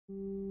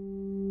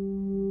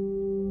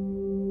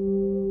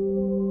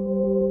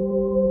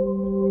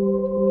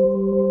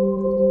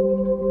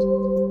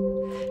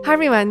Hi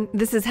everyone,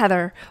 this is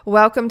Heather.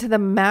 Welcome to the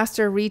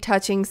Master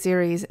Retouching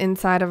series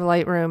inside of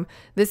Lightroom.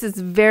 This is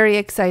very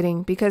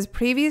exciting because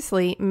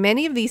previously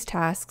many of these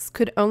tasks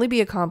could only be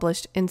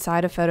accomplished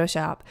inside of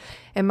Photoshop.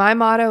 And my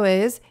motto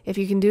is, if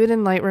you can do it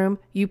in Lightroom,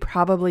 you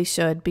probably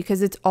should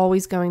because it's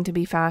always going to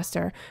be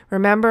faster.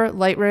 Remember,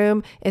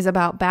 Lightroom is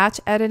about batch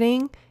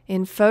editing.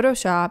 In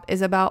Photoshop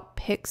is about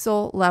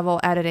pixel level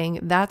editing.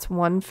 That's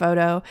one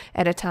photo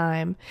at a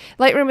time.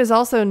 Lightroom is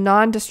also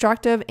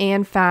non-destructive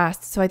and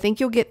fast, so I think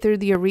you'll get through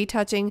the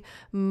retouching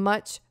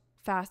much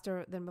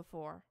faster than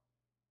before.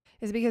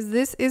 Is because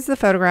this is the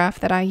photograph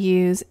that I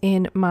use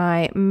in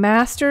my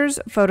master's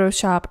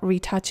Photoshop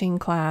retouching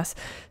class.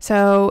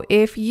 So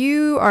if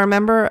you are a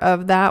member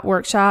of that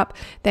workshop,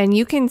 then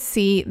you can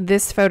see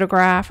this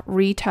photograph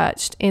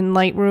retouched in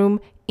Lightroom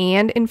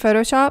and in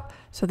Photoshop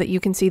so that you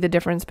can see the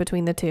difference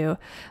between the two.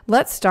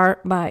 Let's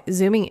start by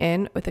zooming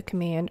in with a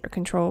Command or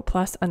Control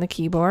plus on the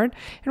keyboard.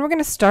 And we're going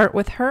to start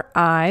with her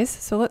eyes.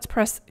 So let's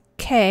press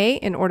K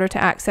in order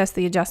to access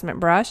the adjustment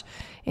brush.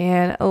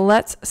 And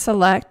let's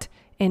select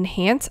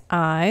Enhance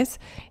Eyes.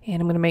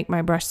 And I'm going to make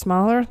my brush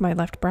smaller with my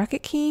left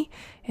bracket key.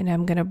 And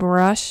I'm going to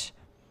brush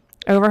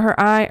over her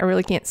eye. I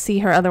really can't see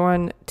her other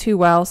one too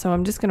well, so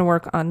I'm just going to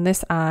work on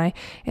this eye.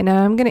 And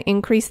now I'm going to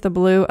increase the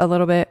blue a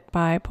little bit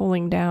by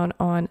pulling down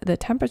on the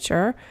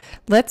temperature.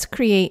 Let's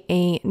create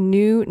a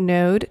new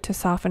node to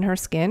soften her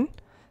skin.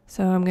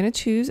 So I'm going to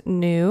choose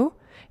New,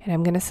 and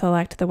I'm going to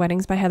select the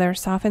Weddings by Heather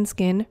Soften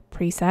Skin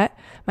preset.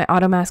 My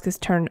auto mask is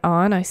turned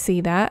on. I see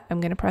that. I'm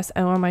going to press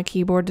O on my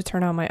keyboard to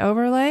turn on my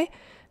overlay.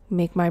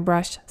 Make my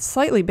brush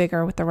slightly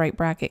bigger with the right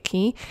bracket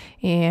key,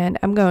 and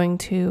I'm going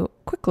to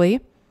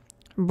quickly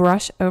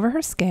brush over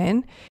her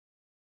skin.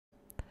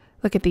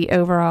 Look at the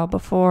overall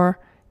before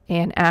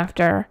and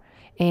after,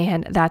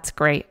 and that's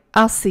great.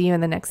 I'll see you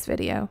in the next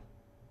video.